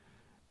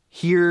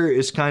 Here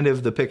is kind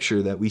of the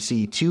picture that we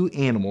see two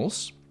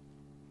animals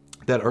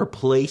that are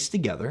placed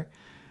together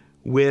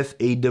with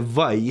a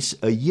device,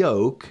 a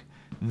yoke,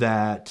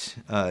 that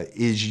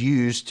is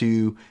used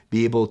to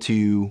be able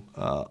to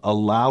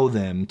allow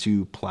them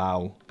to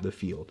plow the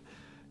field.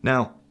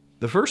 Now,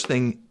 the first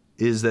thing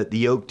is that the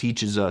yoke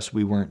teaches us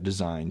we weren't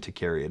designed to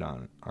carry it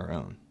on our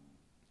own.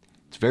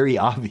 It's very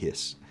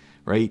obvious,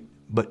 right?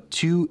 But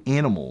two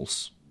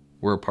animals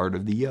were a part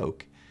of the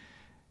yoke.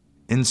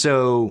 And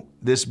so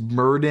this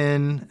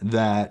burden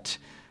that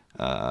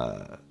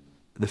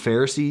the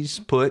Pharisees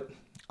put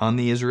on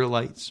the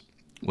Israelites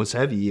was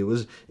heavy. It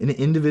was an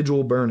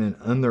individual burden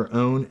on their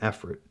own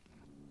effort.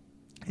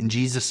 And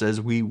Jesus says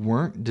we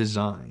weren't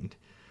designed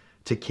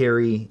to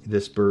carry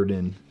this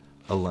burden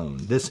alone,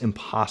 this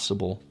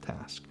impossible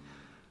task.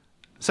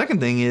 Second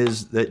thing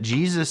is that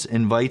Jesus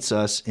invites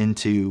us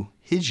into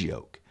his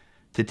yoke,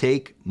 to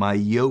take my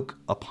yoke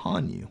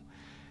upon you.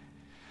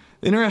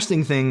 The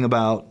interesting thing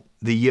about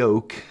the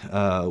yoke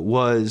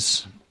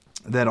was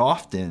that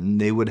often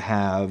they would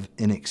have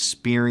an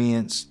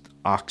experienced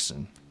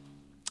oxen.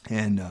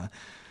 And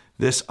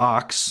this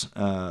ox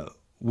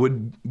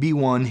would be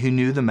one who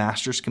knew the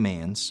master's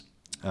commands,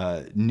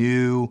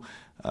 knew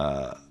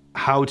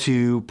how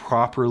to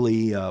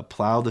properly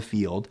plow the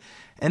field.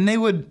 And they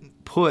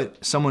would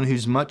put someone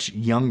who's much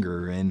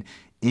younger and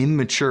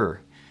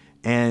immature.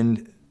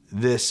 And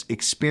this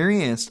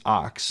experienced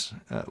ox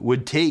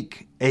would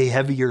take a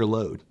heavier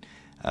load,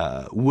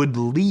 would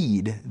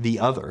lead the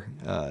other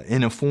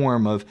in a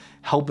form of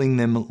helping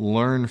them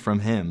learn from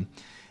him.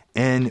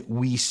 And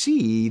we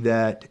see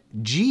that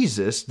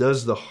Jesus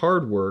does the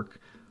hard work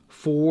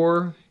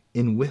for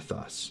and with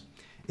us.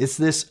 It's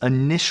this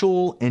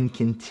initial and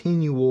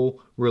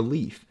continual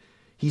relief.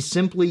 He's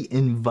simply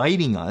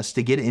inviting us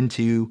to get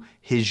into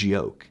his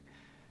yoke.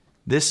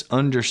 This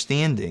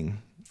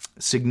understanding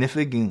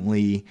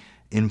significantly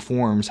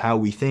informs how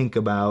we think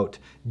about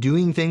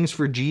doing things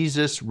for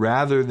Jesus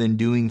rather than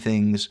doing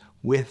things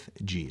with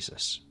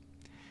Jesus.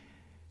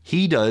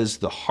 He does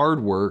the hard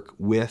work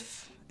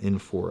with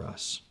and for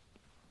us.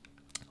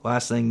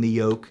 Last thing the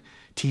yoke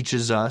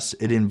teaches us,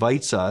 it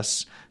invites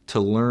us to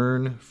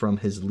learn from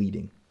his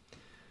leading.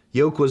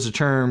 Yoke was a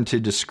term to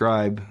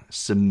describe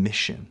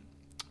submission,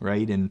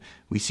 right? And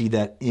we see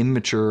that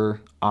immature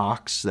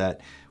ox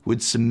that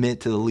would submit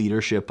to the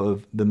leadership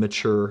of the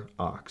mature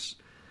ox.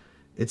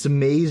 It's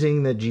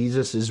amazing that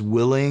Jesus is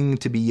willing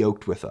to be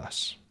yoked with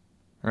us,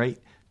 right?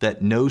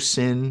 That no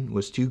sin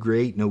was too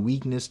great, no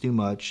weakness too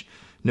much,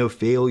 no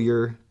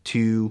failure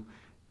too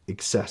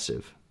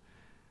excessive.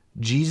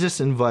 Jesus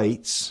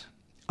invites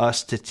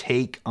us to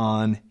take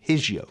on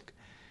his yoke,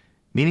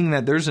 meaning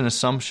that there's an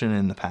assumption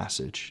in the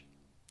passage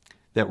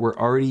that we're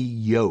already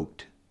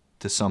yoked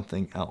to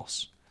something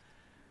else.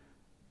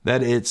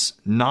 that it's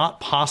not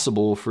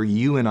possible for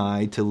you and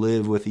I to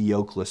live with a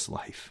yokeless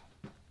life,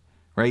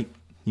 right?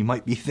 You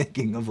might be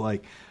thinking of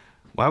like,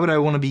 why would I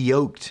want to be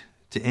yoked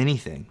to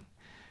anything?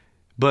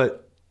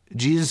 But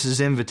Jesus'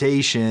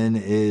 invitation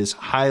is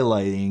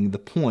highlighting the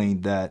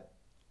point that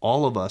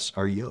all of us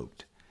are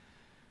yoked.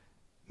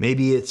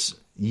 Maybe it's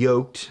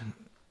yoked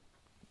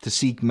to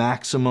seek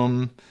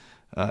maximum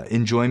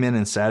enjoyment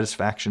and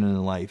satisfaction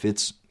in life.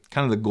 It's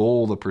kind of the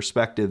goal, the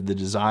perspective, the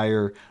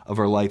desire of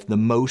our life, the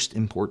most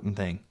important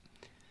thing.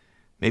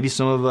 Maybe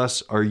some of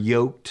us are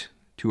yoked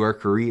to our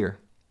career,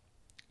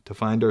 to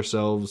find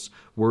ourselves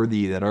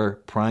worthy, that our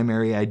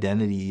primary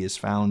identity is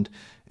found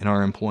in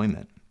our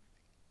employment.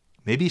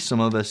 Maybe some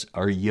of us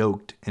are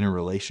yoked in a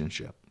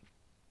relationship.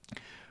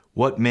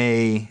 What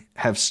may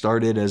have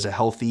started as a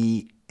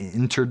healthy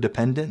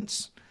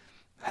interdependence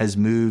has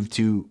moved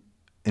to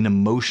an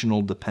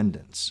emotional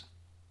dependence,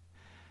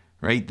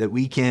 right? That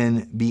we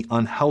can be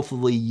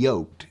unhealthily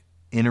yoked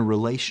in a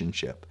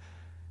relationship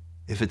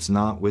if it's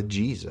not with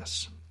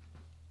Jesus.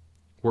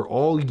 We're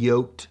all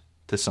yoked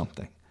to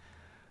something.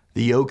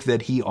 The yoke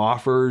that he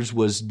offers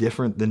was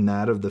different than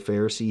that of the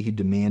Pharisee who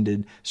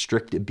demanded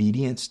strict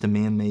obedience to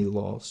man-made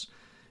laws.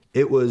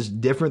 It was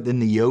different than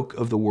the yoke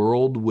of the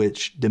world,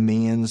 which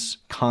demands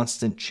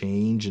constant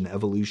change and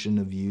evolution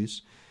of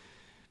views.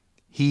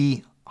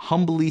 He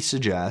humbly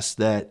suggests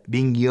that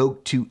being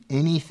yoked to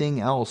anything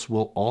else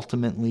will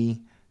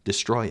ultimately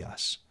destroy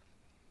us.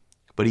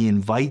 But he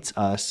invites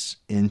us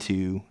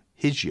into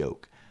his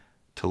yoke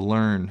to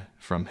learn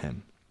from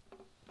him.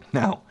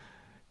 Now,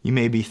 you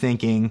may be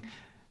thinking,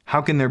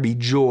 how can there be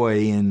joy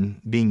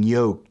in being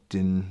yoked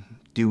and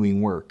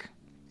doing work?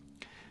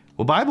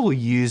 Well, Bible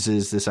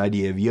uses this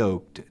idea of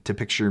yoked to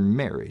picture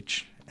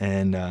marriage.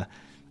 And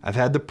I've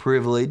had the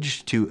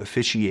privilege to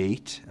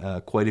officiate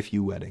quite a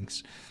few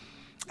weddings.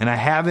 And I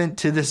haven't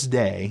to this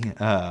day,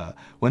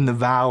 when the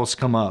vows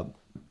come up,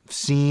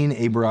 seen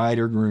a bride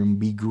or groom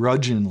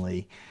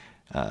begrudgingly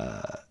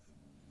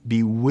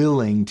be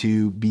willing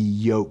to be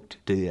yoked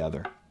to the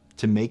other,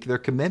 to make their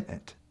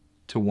commitment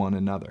to one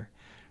another,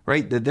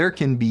 right? That there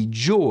can be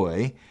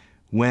joy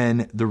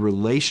when the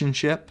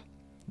relationship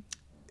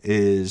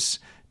is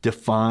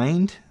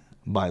defined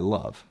by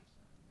love,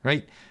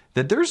 right?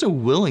 That there's a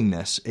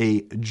willingness,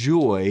 a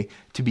joy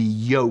to be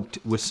yoked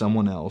with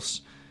someone else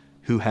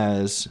who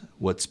has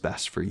what's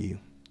best for you.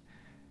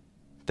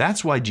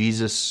 That's why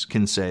Jesus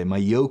can say, my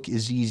yoke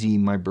is easy,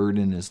 my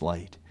burden is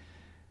light,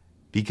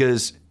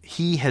 because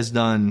he has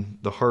done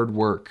the hard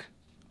work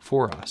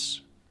for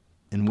us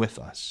and with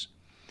us.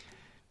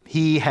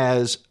 He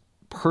has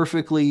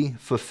perfectly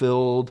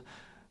fulfilled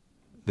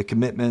the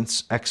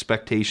commitments,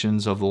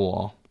 expectations of the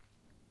law.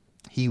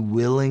 He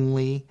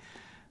willingly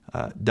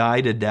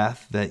died a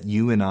death that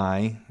you and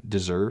I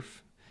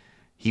deserve.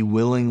 He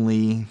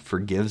willingly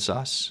forgives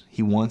us.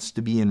 He wants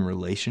to be in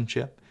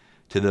relationship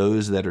to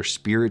those that are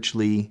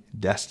spiritually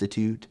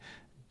destitute,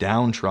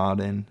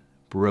 downtrodden,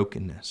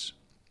 brokenness.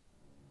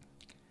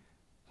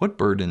 What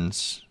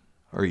burdens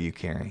are you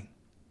carrying?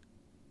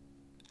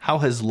 How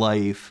has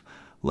life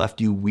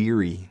left you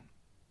weary,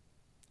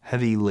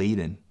 heavy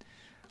laden?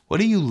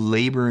 What are you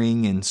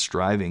laboring and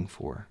striving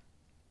for?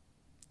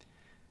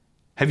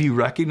 Have you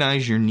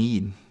recognized your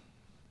need?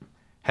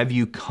 Have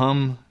you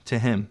come to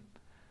him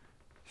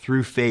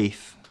through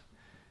faith?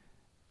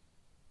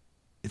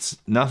 It's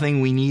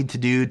nothing we need to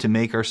do to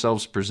make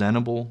ourselves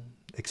presentable,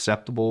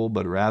 acceptable,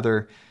 but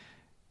rather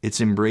it's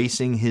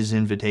embracing his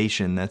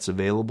invitation that's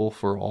available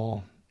for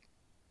all.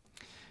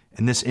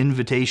 And this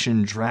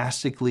invitation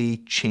drastically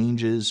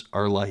changes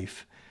our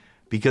life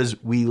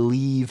because we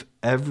leave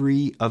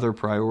every other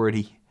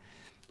priority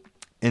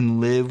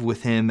and live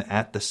with him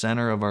at the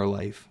center of our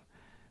life,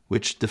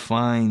 which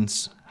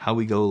defines how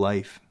we go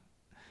life.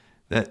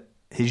 That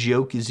his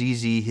yoke is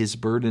easy, his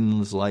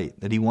burden is light,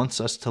 that he wants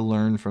us to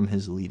learn from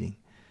his leading.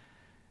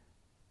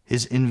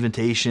 His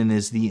invitation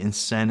is the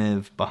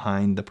incentive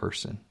behind the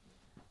person,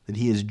 that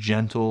he is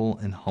gentle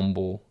and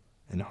humble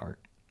in heart.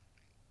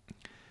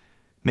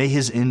 May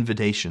his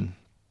invitation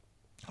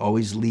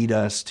always lead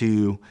us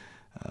to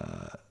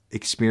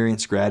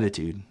experience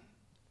gratitude.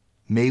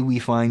 May we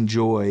find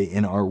joy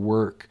in our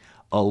work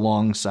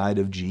alongside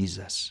of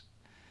Jesus.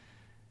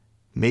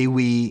 May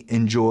we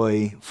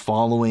enjoy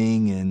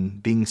following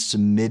and being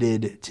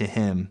submitted to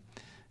him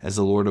as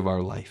the Lord of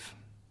our life.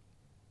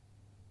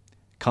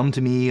 Come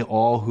to me,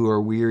 all who are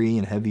weary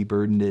and heavy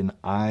burdened, and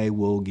I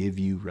will give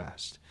you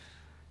rest.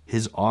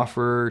 His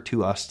offer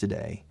to us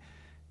today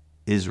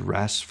is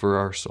rest for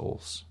our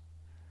souls,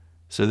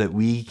 so that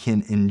we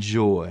can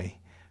enjoy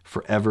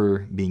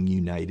forever being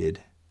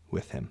united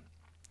with him.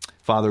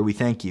 Father, we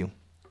thank you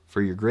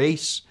for your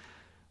grace,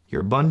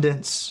 your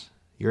abundance,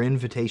 your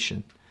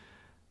invitation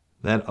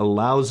that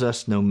allows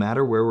us, no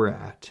matter where we're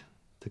at,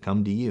 to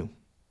come to you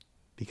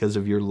because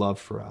of your love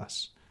for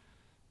us.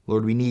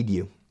 Lord, we need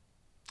you.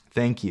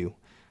 Thank you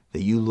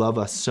that you love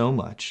us so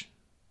much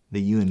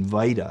that you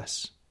invite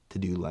us to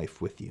do life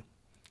with you.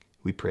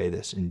 We pray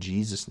this in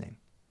Jesus' name.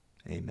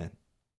 Amen.